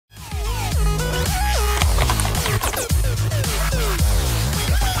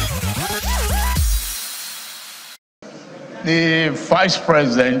The Vice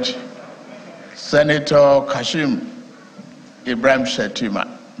President, Senator Kashim Ibrahim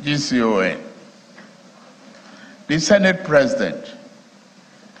Shetima, GCON. The Senate President,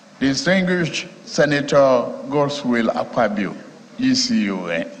 Distinguished Senator Godswill Akpabio,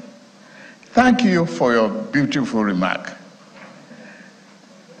 GCON. Thank you for your beautiful remark.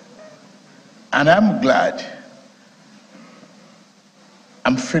 And I'm glad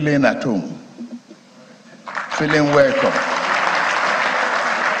I'm feeling at home, feeling welcome.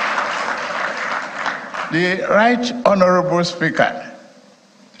 The Right Honorable Speaker,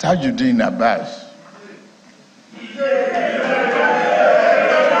 Tajuddin Abbas,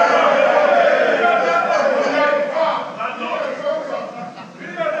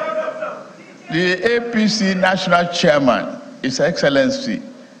 the APC National Chairman, His Excellency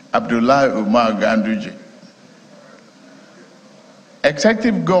Abdullah Umar Ganduje,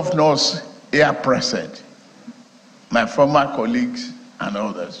 Executive Governors here present, my former colleagues and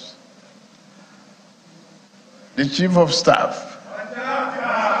others, the Chief of Staff,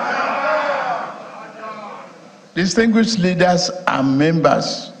 distinguished leaders and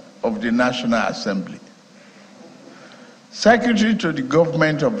members of the National Assembly, Secretary to the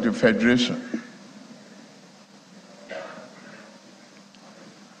Government of the Federation,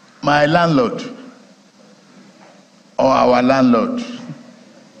 my landlord, or our landlord,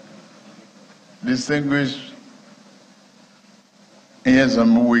 distinguished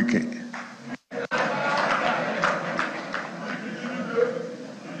Nyesom Wike,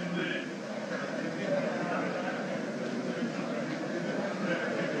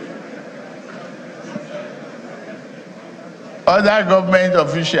 other government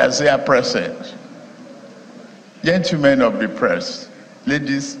officials here present, gentlemen of the press,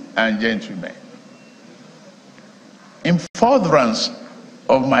 ladies and gentlemen. In furtherance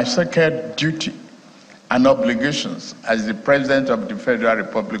of my sacred duty and obligations as the President of the Federal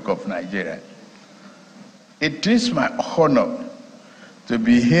Republic of Nigeria, it is my honor to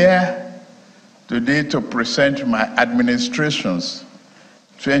be here today to present my administration's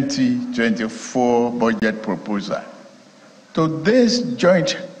 2024 budget proposal to this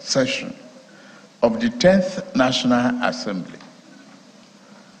joint session of the 10th National Assembly.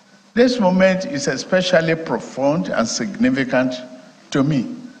 This moment is especially profound and significant to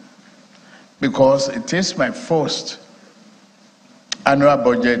me because it is my first annual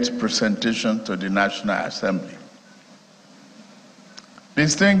budget presentation to the National Assembly.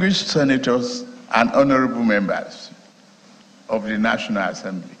 Distinguished senators and honorable members of the National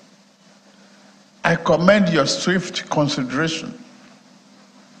Assembly, I commend your swift consideration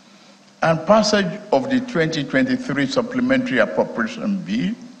and passage of the 2023 Supplementary Appropriation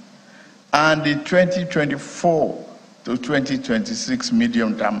Bill and the 2024 to 2026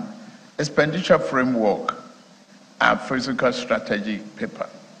 Medium-Term Expenditure Framework and Fiscal Strategy paper.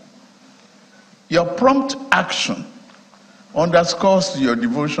 Your prompt action underscores your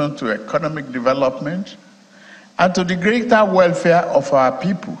devotion to economic development and to the greater welfare of our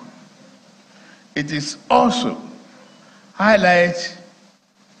people. It also highlights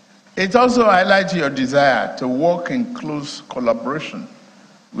your desire to work in close collaboration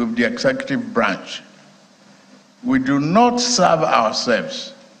with the executive branch. We do not serve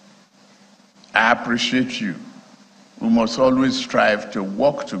ourselves. I appreciate you. We must always strive to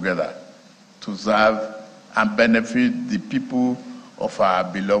work together to serve and benefit the people of our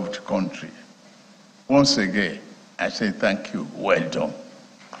beloved country. Once again, I say thank you. Well done.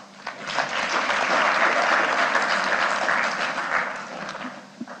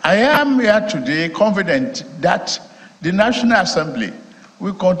 I am here today confident that the National Assembly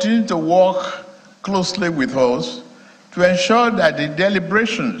will continue to work closely with us to ensure that the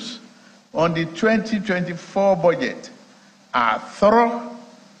deliberations on the 2024 budget are thorough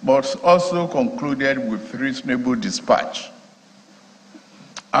but also concluded with reasonable dispatch.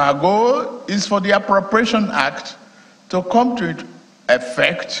 Our goal is for the Appropriation Act to come to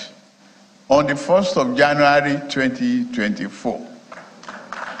effect on the 1st of January 2024.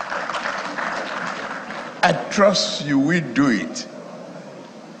 I trust you will do it.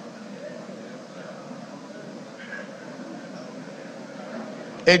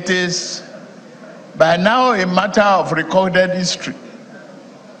 It is by now a matter of recorded history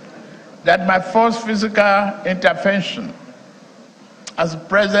that my first physical intervention as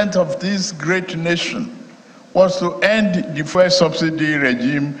president of this great nation was to end the fuel subsidy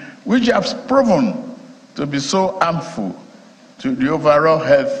regime, which has proven to be so harmful to the overall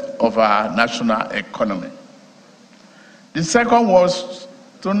health of our national economy. The second was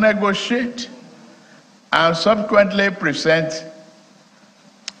to negotiate and subsequently present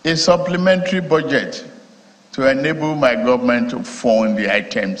a supplementary budget to enable my government to fund the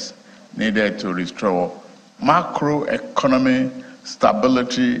items needed to restore macroeconomic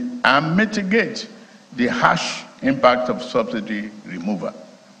stability and mitigate the harsh impact of subsidy removal.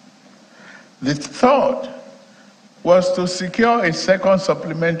 The third was to secure a second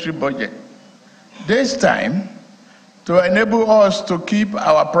supplementary budget, this time to enable us to keep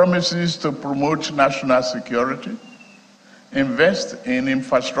our promises to promote national security, invest in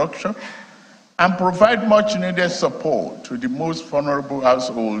infrastructure, and provide much needed support to the most vulnerable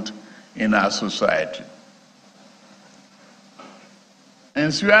households in our society.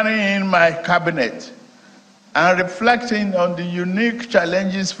 In swearing in my cabinet and reflecting on the unique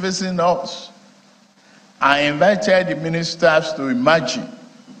challenges facing us, I invited the ministers to imagine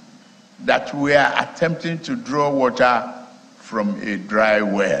that we are attempting to draw water from a dry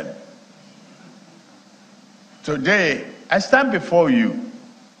well. Today, I stand before you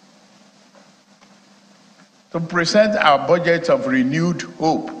to present our budget of renewed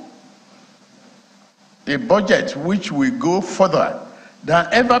hope, a budget which will go further than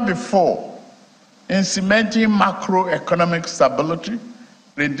ever before in cementing macroeconomic stability,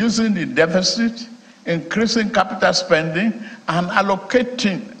 reducing the deficit, increasing capital spending, and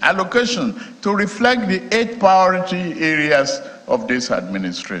allocation to reflect the 8 priority areas of this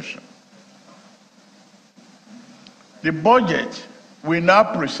administration. The budget we now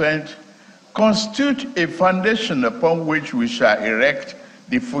present constitutes a foundation upon which we shall erect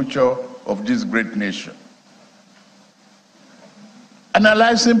the future of this great nation.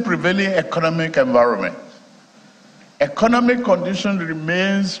 Analyzing prevailing economic environment, economic conditions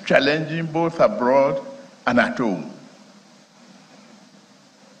remains challenging both abroad and at home.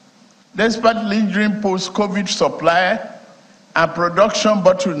 Despite lingering post-COVID supply and production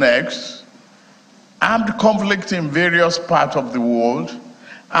bottlenecks, armed conflict in various parts of the world,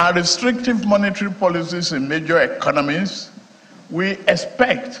 and restrictive monetary policies in major economies, we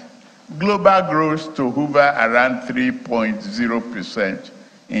expect global growth to hover around 3.0%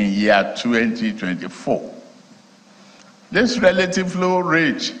 in year 2024. This relative low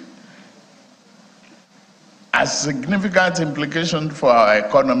rate has significant implications for our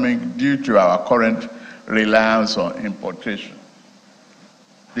economy due to our current reliance on importation.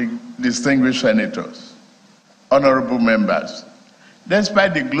 The distinguished senators, honorable members,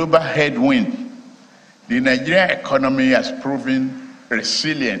 despite the global headwind, the Nigerian economy has proven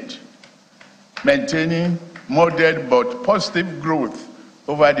resilient, maintaining moderate but positive growth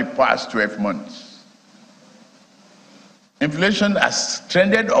over the past 12 months. Inflation has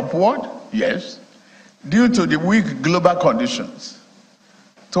trended upward, yes, due to the weak global conditions.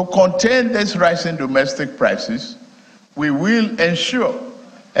 To contain this rising domestic prices, we will ensure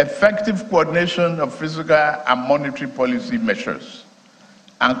effective coordination of fiscal and monetary policy measures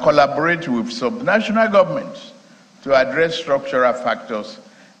and collaborate with subnational governments to address structural factors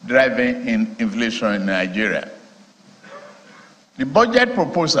driving inflation in Nigeria. The budget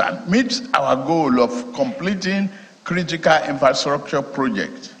proposal meets our goal of completing critical infrastructure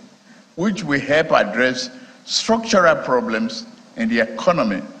projects, which will help address structural problems in the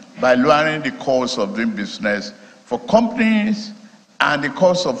economy by lowering the cost of doing business for companies and the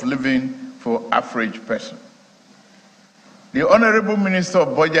cost of living for average person. The Honorable Minister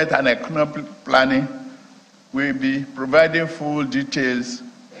of Budget and Economic Planning will be providing full details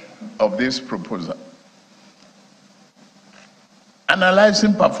of this proposal.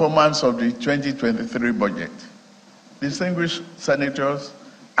 Analyzing performance of the 2023 budget, distinguished senators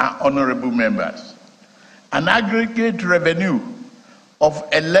and honorable members, an aggregate revenue of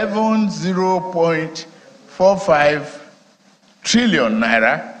 11.045 trillion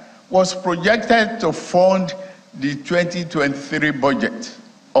naira was projected to fund the 2023 budget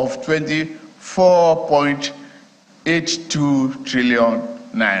of 24.82 trillion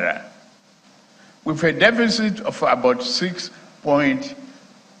naira, with a deficit of about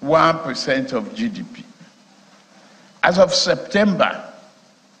 6.1% of GDP. As of September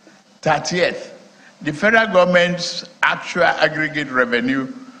 30th, the federal government's actual aggregate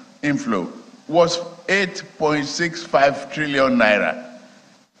revenue inflow was 8.65 trillion naira,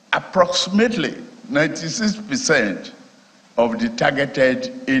 approximately 96% of the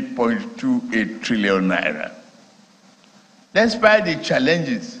targeted 8.28 trillion naira. Despite the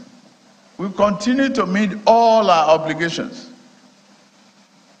challenges, we continue to meet all our obligations.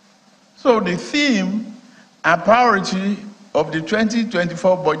 So the theme and priority of the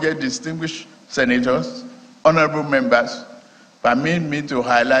 2024 budget, distinguished senators, honorable members, permit me to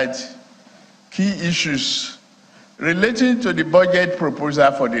highlight key issues relating to the budget proposal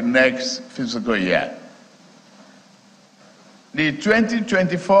for the next fiscal year. The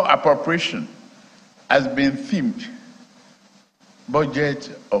 2024 appropriation has been themed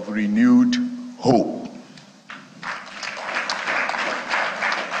Budget of Renewed Hope.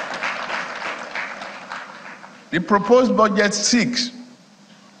 The proposed budget seeks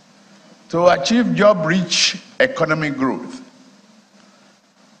to achieve job-rich economic growth,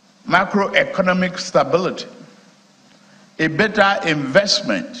 macroeconomic stability, a better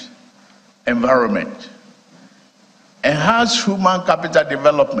investment environment, enhanced human capital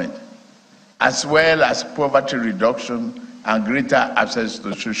development, as well as poverty reduction and greater access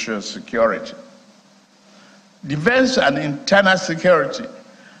to social security. Defense and internal security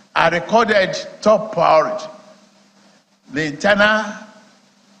are recorded top priority. The internal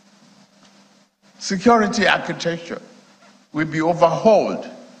security architecture will be overhauled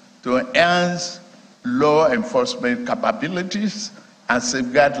to enhance law enforcement capabilities and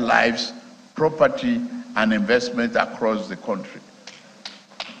safeguard lives, property, and investment across the country.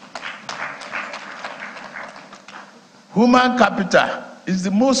 Human capital is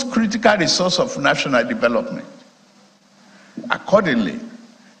the most critical resource of national development. Accordingly,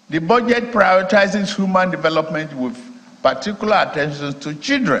 the budget prioritizes human development with particular attention to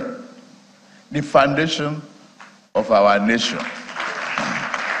children, the foundation of our nation.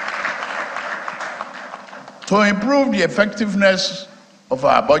 To improve the effectiveness of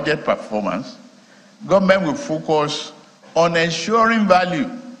our budget performance, government will focus on ensuring value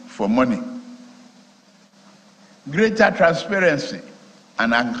for money, greater transparency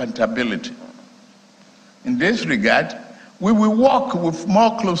and accountability. In this regard, we will work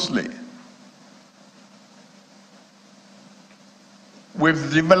more closely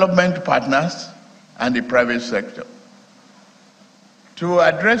with development partners and the private sector to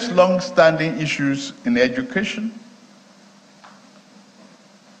address long-standing issues in education.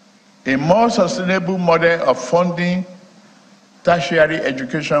 A more sustainable model of funding tertiary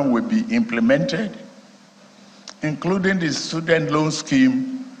education will be implemented, including the student loan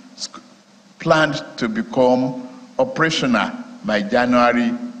scheme planned to become operational by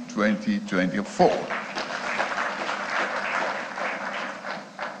January 2024.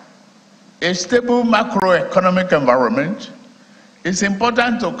 A stable macroeconomic environment is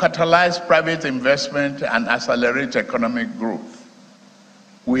important to catalyze private investment and accelerate economic growth.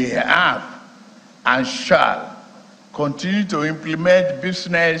 We have and shall continue to implement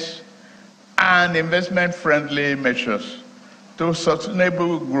business and investment-friendly measures to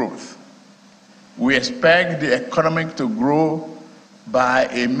sustainable growth. We expect the economy to grow by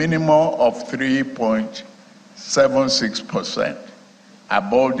a minimum of 3.76%,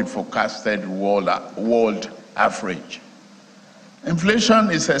 above the forecasted world average.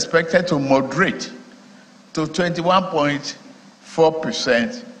 Inflation is expected to moderate to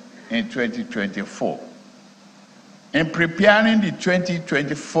 21.4% in 2024. In preparing the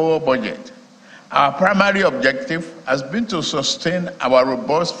 2024 budget, our primary objective has been to sustain our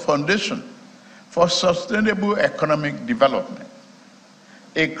robust foundation for sustainable economic development.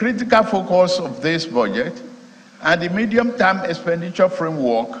 A critical focus of this budget and the medium-term expenditure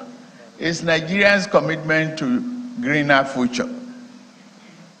framework is Nigeria's commitment to greener future.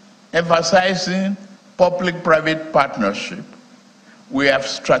 Emphasizing public-private partnership, we have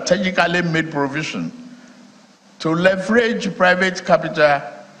strategically made provision to leverage private capital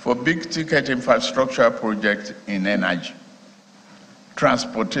for big-ticket infrastructure projects in energy,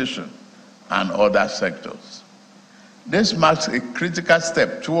 transportation, and other sectors. This marks a critical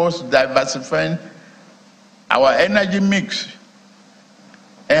step towards diversifying our energy mix,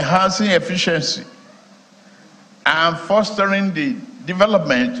 enhancing efficiency, and fostering the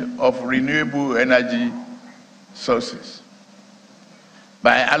development of renewable energy sources.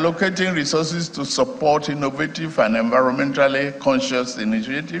 By allocating resources to support innovative and environmentally conscious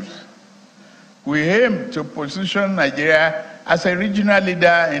initiatives, we aim to position Nigeria as a regional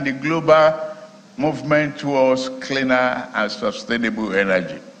leader in the global movement towards cleaner and sustainable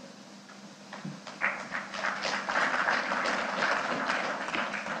energy.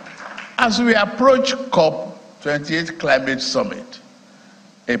 As we approach COP28 Climate Summit,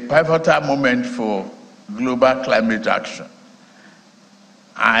 a pivotal moment for global climate action,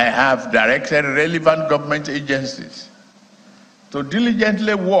 I have directed relevant government agencies to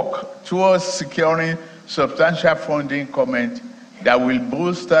diligently work towards securing substantial funding commitments that will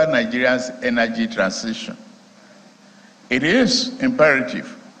bolster Nigeria's energy transition. It is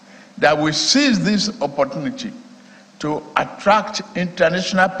imperative that we seize this opportunity to attract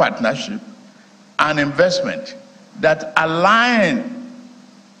international partnership and investment that align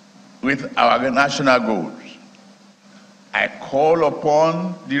with our national goals. I call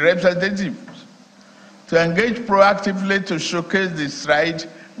upon the representatives to engage proactively to showcase the strides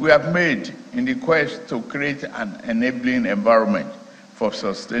we have made in the quest to create an enabling environment for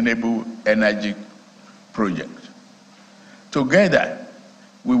sustainable energy projects. Together,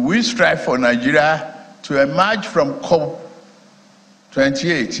 we will strive for Nigeria to emerge from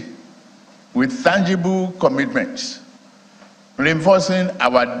COP28 with tangible commitments, reinforcing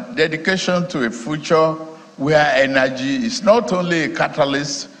our dedication to a future where energy is not only a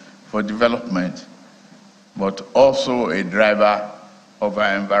catalyst for development, but also a driver of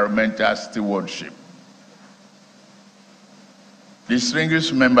our environmental stewardship.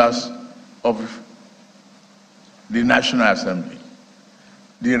 Distinguished members of the National Assembly,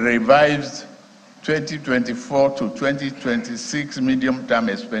 the revised 2024 to 2026 Medium-Term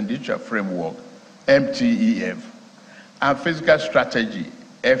Expenditure Framework, MTEF, and Fiscal Strategy,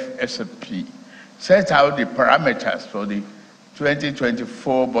 FSP, set out the parameters for the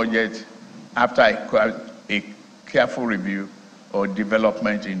 2024 budget after a careful review of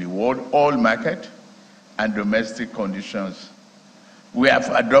development in the world oil market and domestic conditions. We have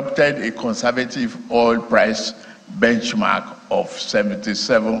adopted a conservative oil price benchmark of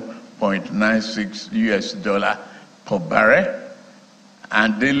 $77.96 per barrel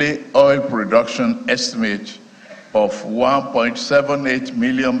and daily oil production estimate of 1.78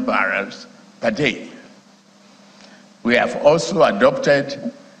 million barrels per day. We have also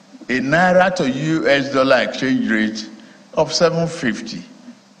adopted a Naira to US dollar exchange rate of 7.50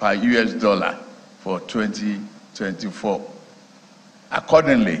 per US dollar for 2024.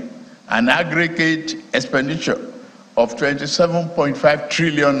 Accordingly, an aggregate expenditure of 27.5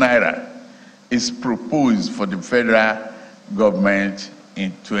 trillion naira is proposed for the federal government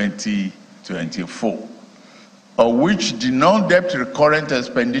in 2024, of which the non-debt recurrent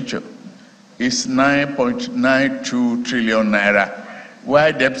expenditure is 9.92 trillion naira,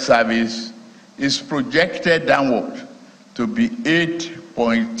 while debt service is projected downward to be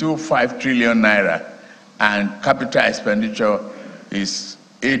 8.25 trillion naira, and capital expenditure is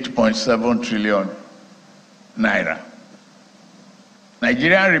 8.7 trillion naira.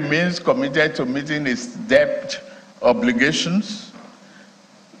 Nigeria remains committed to meeting its debt obligations.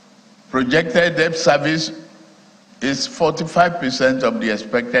 Projected debt service is 45% of the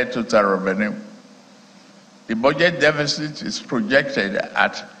expected total revenue. The budget deficit is projected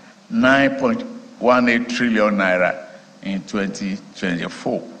at 9.18 trillion naira in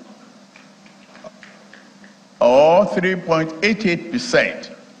 2024, or 3.88%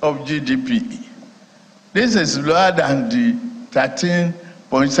 of GDP. This is lower than the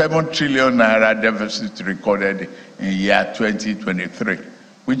 13.7 trillion naira deficit recorded in year 2023,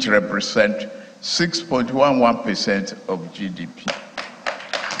 which represents 6.11% of GDP.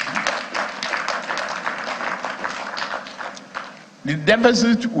 The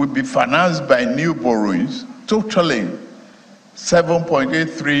deficit will be financed by new borrowings totaling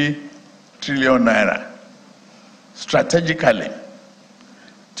 7.83 trillion naira. Strategically,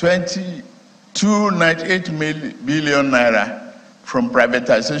 298 billion naira from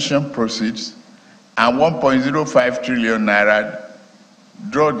privatization proceeds and 1.05 trillion naira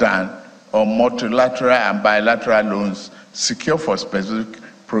drawdown on multilateral and bilateral loans secured for specific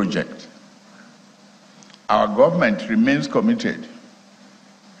projects. Our government remains committed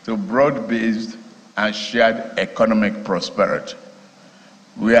to broad-based and shared economic prosperity.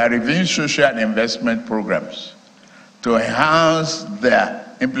 We are reviewing social investment programs to enhance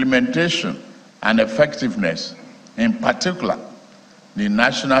their implementation and effectiveness. In particular, the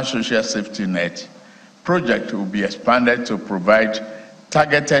National Social Safety Net project will be expanded to provide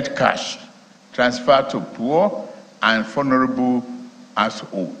targeted cash transfer to poor and vulnerable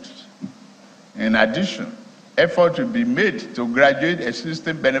households. In addition, effort will be made to graduate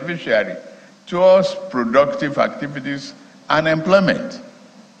existing beneficiaries towards productive activities and employment.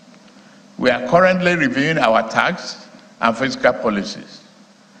 We are currently reviewing our tax and fiscal policies.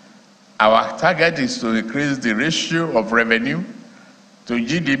 Our target is to increase the ratio of revenue to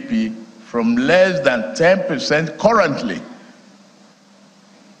GDP from less than 10% currently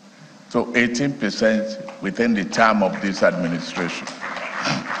to 18% within the term of this administration.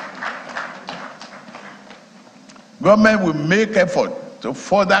 Government will make effort to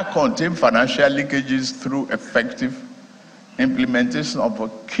further contain financial leakages through effective implementation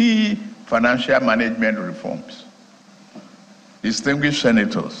of key financial management reforms. Distinguished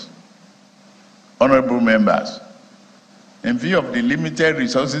senators, honorable members, in view of the limited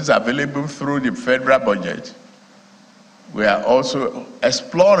resources available through the federal budget, we are also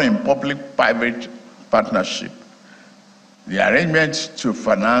exploring public-private partnership, the arrangement to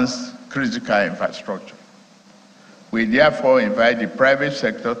finance critical infrastructure. We therefore invite the private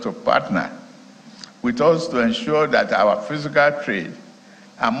sector to partner with us to ensure that our physical trade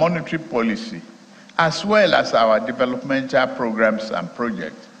and monetary policy, as well as our developmental programs and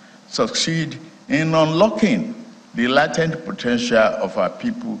projects, succeed in unlocking the latent potential of our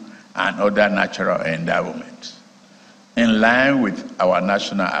people and other natural endowments, in line with our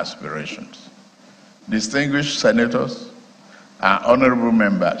national aspirations. Distinguished senators and honorable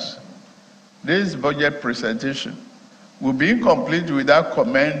members, this budget presentation will be incomplete without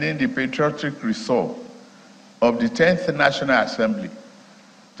commending the patriotic resolve of the 10th National Assembly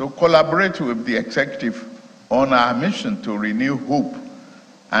to collaborate with the executive on our mission to renew hope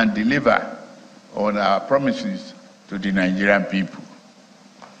and deliver on our promises to the Nigerian people.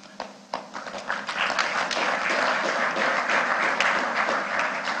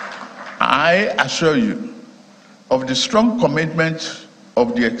 I assure you of the strong commitment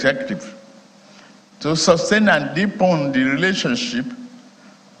of the executive to sustain and deepen the relationship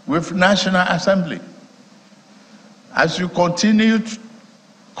with National Assembly. As you continue to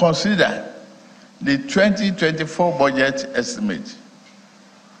consider the 2024 budget estimate,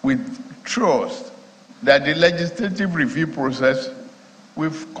 we trust that the legislative review process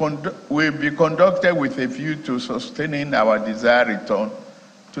will be conducted with a view to sustaining our desired return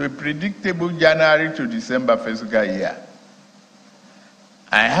to a predictable January to December fiscal year.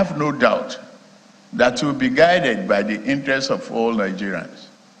 I have no doubt that we'll be guided by the interests of all Nigerians.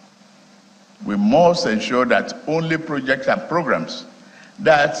 We must ensure that only projects and programs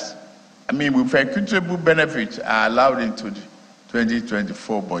that, with equitable benefits are allowed into the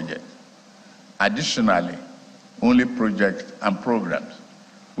 2024 budget. Additionally, only projects and programs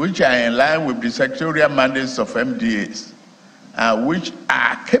which are in line with the sectorial mandates of MDAs and which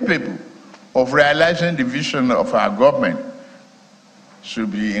are capable of realizing the vision of our government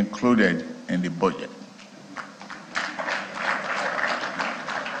should be included in the budget.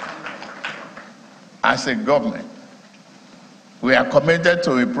 As a government, we are committed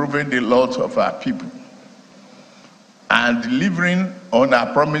to improving the lot of our people and delivering on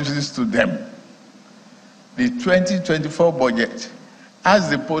our promises to them. The 2024 budget has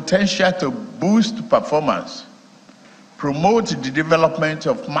the potential to boost performance, promote the development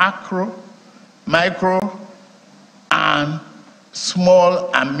of macro, micro, and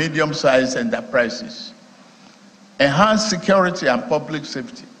small and medium-sized enterprises, enhance security and public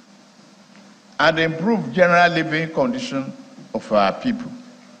safety, and improve general living conditions of our people.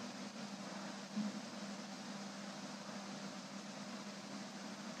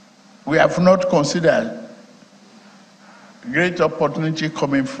 We have not considered great opportunity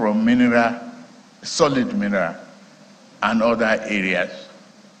coming from mineral, solid mineral, and other areas.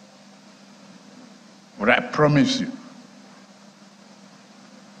 But I promise you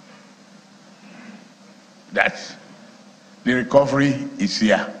that the recovery is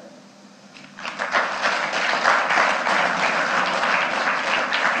here.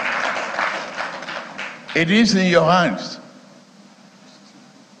 It is in your hands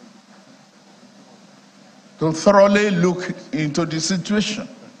to thoroughly look into the situation,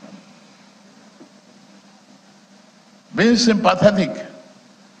 being sympathetic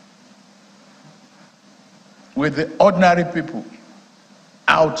with the ordinary people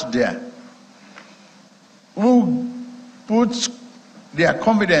out there who put their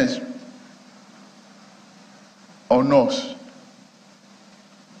confidence on us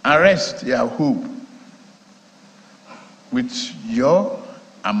and rest their hope with your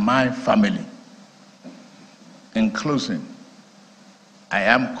and my family. In closing, I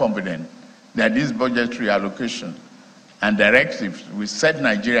am confident that this budgetary allocation and directives will set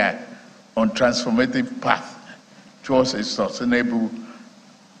Nigeria on a transformative path towards a sustainable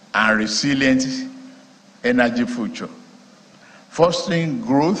and resilient energy future, fostering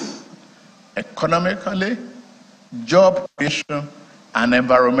growth economically, job creation, and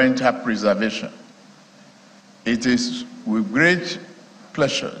environmental preservation. It is with great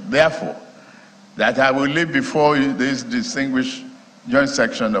pleasure, therefore, that I will leave before you this distinguished joint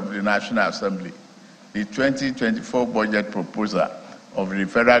section of the National Assembly, the 2024 budget proposal of the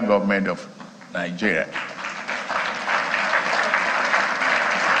federal government of Nigeria.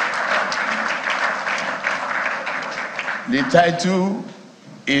 The title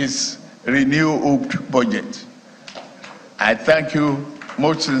is Renew Hope Budget. I thank you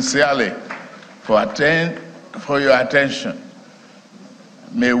most sincerely for your attention.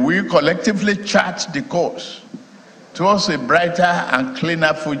 May we collectively chart the course towards a brighter and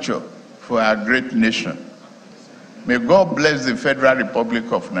cleaner future for our great nation. May God bless the Federal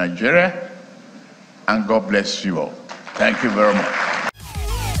Republic of Nigeria, and God bless you all. Thank you very much.